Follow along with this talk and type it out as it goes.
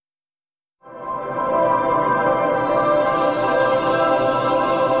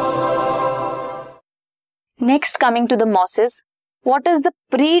Next coming to the mosses, what is the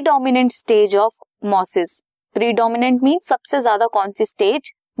predominant stage of mosses? Predominant mean सबसे ज्यादा कौन सी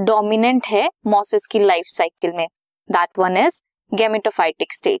stage dominant है mosses की लाइफ साइकिल में? That one is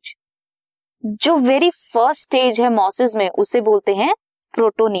gametophytic stage. जो वेरी फर्स्ट स्टेज है मॉसिस में उसे बोलते हैं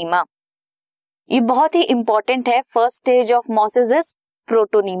प्रोटोनीमा। ये बहुत ही इंपॉर्टेंट है। First stage of mosses is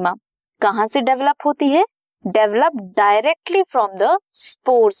protonema. कहां से डेवलप होती है? Develop directly from the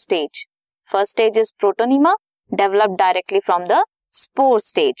spore stage. First stage is protonema, developed directly from the spore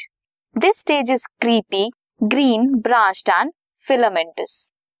stage. This stage is creepy, green, branched and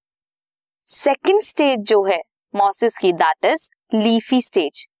filamentous. Second stage जो है mosses की, that is leafy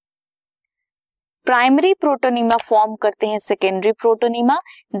stage. Primary protonema form करते हैं secondary protonema,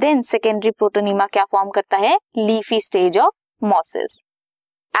 then secondary protonema क्या form करता है? Leafy stage of mosses.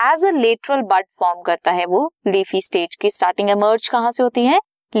 As a lateral bud form करता है वो लीफी स्टेज की स्टार्टिंग एमर्ज कहां से होती है?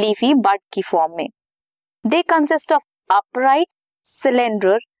 लीफी बड की फॉर्म में। They consist of upright,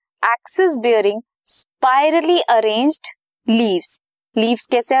 cylinder, axis-bearing, spirally arranged leaves. Leaves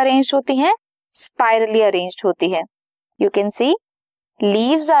कैसे arranged होती हैं? Spirally arranged होती है. You can see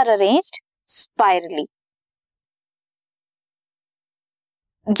leaves are arranged spirally.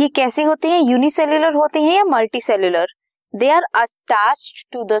 ये कैसी होती हैं? Unicellular होती हैं या multicellular? They are attached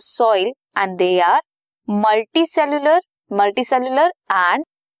to the soil and they are multicellular and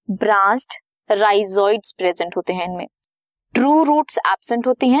branched rhizoids present होते हैं इनमें। ट्रू रूट्स एब्सेंट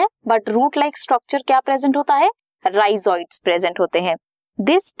होती हैं, बट रूट लाइक स्ट्रक्चर क्या प्रेजेंट होता है? राइजोइड्स प्रेजेंट होते हैं।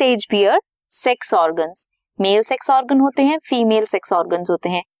 This stage beer sex organs. Mail sex organ होते हैं, फीमेल सेक्स ऑर्गन्स होते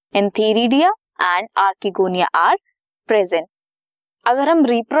हैं। एंथीरिडिया एंड आर्किगोनिया आर प्रेजेंट। अगर हम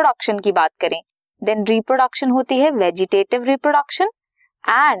रिप्रोडक्शन की बात करें, देन रिप्रोडक्शन होती है vegetative reproduction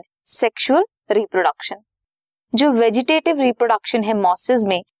and sexual reproduction. जो वेजिटेटिव रिप्रोडक्शन है मॉसिस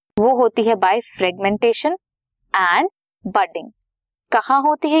में वो होती है बाय फ्रेगमेंटेशन एंड बडिंग। कहाँ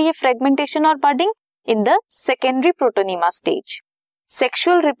होती है ये फ्रेगमेंटेशन और budding? In the secondary protonema stage.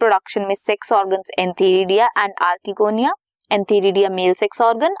 Sexual reproduction में sex organs एंथीरिडिया and archegonia. एंथीरिडिया mail sex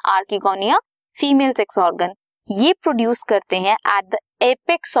organ, archegonia female sex organ, ये प्रोड्यूस करते हैं at the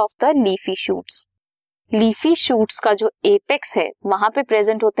apex of the leafy shoots. Leafy shoots का जो एपेक्स है वहां पे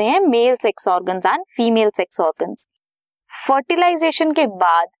प्रेजेंट होते हैं male sex organs and female sex organs. Fertilisation के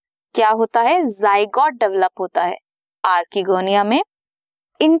बाद क्या होता है? जाइगोट डेवलप होता है आर्किगोनिया में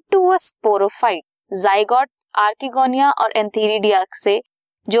into a sporophyte. Zygote archegonia और एंथीरिडिया से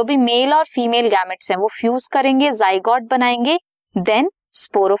जो भी मेल और फीमेल गैमेट्स हैं वो फ्यूज करेंगे, जाइगोट बनाएंगे, देन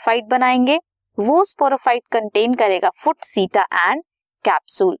स्पोरोफाइट बनाएंगे। वो स्पोरोफाइट कंटेन करेगा फुट, सीटा एंड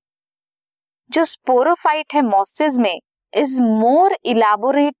कैप्सूल। जो स्पोरोफाइट है मॉसिस में is more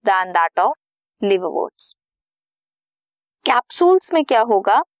elaborate than that of liverworts. Capsules में क्या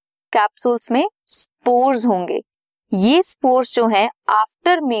होगा? कैप्सूल्स में स्पोर्स होंगे। ये स्पोर्स जो हैं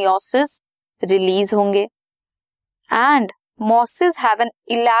आफ्टर मेयोसिस रिलीज होंगे and mosses have an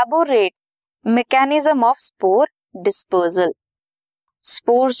elaborate mechanism of spore dispersal.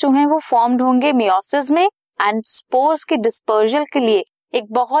 Spores जो हैं वो फॉर्म्ड होंगे मेयोसिस में एंड स्पोर्स के डिस्पर्जल के लिए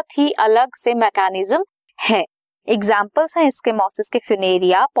एक बहुत ही अलग से मैकेनिज्म है। एग्जांपल्स हैं इसके मॉसिस के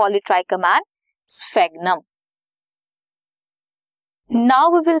Funaria, Polytrichum and Sphagnum. Now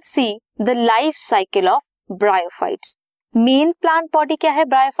we will see the life cycle of bryophytes. Main plant body क्या है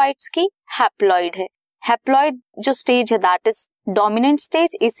ब्रायोफाइट्स की? हैप्लॉइड है। हैप्लॉइड जो स्टेज है दैट इज डोमिनेंट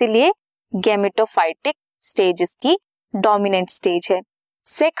स्टेज, इसीलिए गैमेटोफाइटिक स्टेज इसकी डोमिनेंट स्टेज है।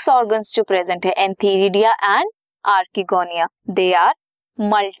 सेक्स ऑर्गन्स जो प्रेजेंट है एंथीरिडिया and archegonia, they are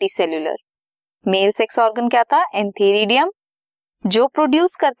multicellular. Mail sex organ क्या था? एंथीरिडियम, जो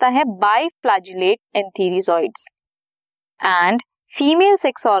प्रोड्यूस करता है biflagellate antherozoids, and female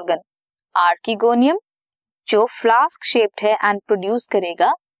sex organ archegonium, जो फ्लास्क शेप्ड है एंड प्रोड्यूस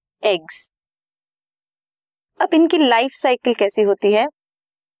करेगा एग्स। अब इनकी लाइफ साइकिल कैसी होती है?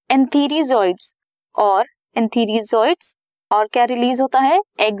 एंथीरिजॉइड्स और क्या रिलीज होता है?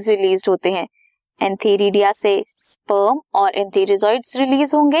 एग्स रिलीज होते हैं। एंथीरिडिया से स्पर्म और एंथीरिजॉइड्स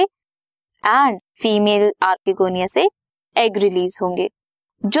रिलीज होंगे एंड फीमेल आर्किगोनिया से एग रिलीज होंगे।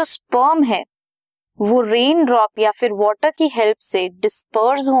 जो स्पर्म है वो रेन ड्रॉप या फिर वाटर की हेल्प से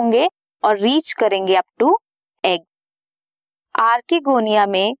डिस्पर्स होंगे और रीच करेंगे अप टू एग। आर्किगोनिया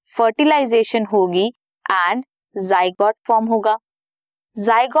में फर्टिलाइजेशन होगी एंड जाइगोट फॉर्म होगा।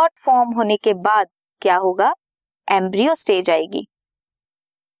 जाइगोट फॉर्म होने के बाद क्या होगा? एम्ब्रियो स्टेज आएगी।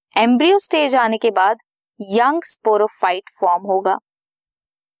 एम्ब्रियो स्टेज आने के बाद यंग स्पोरोफाइट फॉर्म होगा।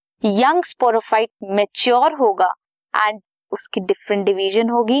 यंग स्पोरोफाइट मैच्योर होगा एंड उसकी डिफरेंट डिवीजन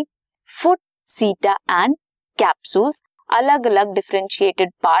होगी। फुट, सीटा एंड कैप्सूल्स अलग अलग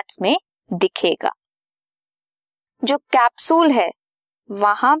डिफरेंशिएटेड पार्ट्स में दिखेगा। जो कैप्सूल है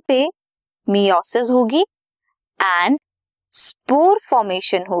वहां पे मियोसिस होगी एंड स्पोर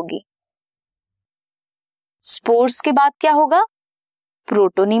फॉर्मेशन होगी। स्पोर्स के बाद क्या होगा?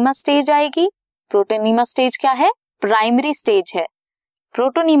 प्रोटोनीमा स्टेज आएगी। प्रोटोनीमा स्टेज क्या है? प्राइमरी स्टेज है।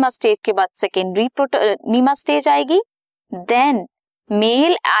 प्रोटोनीमा स्टेज के बाद सेकेंडरी प्रोटोनीमा स्टेज आएगी। Then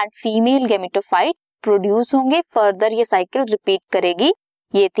male and female gametophyte produce होंगे। फर्दर ये साइकिल रिपीट करेगी।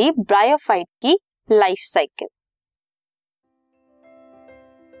 ये थी ब्रायोफाइट की life cycle.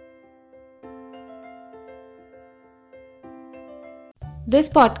 This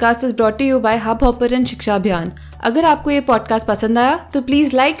podcast is brought to you bye hub hopper and शिक्षा अभियान। अगर आपको ये पॉडकास्ट पसंद आया तो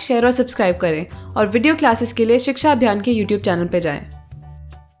प्लीज़ लाइक, शेयर और सब्सक्राइब करें और वीडियो क्लासेस के लिए शिक्षा अभियान के यूट्यूब चैनल पर जाएं।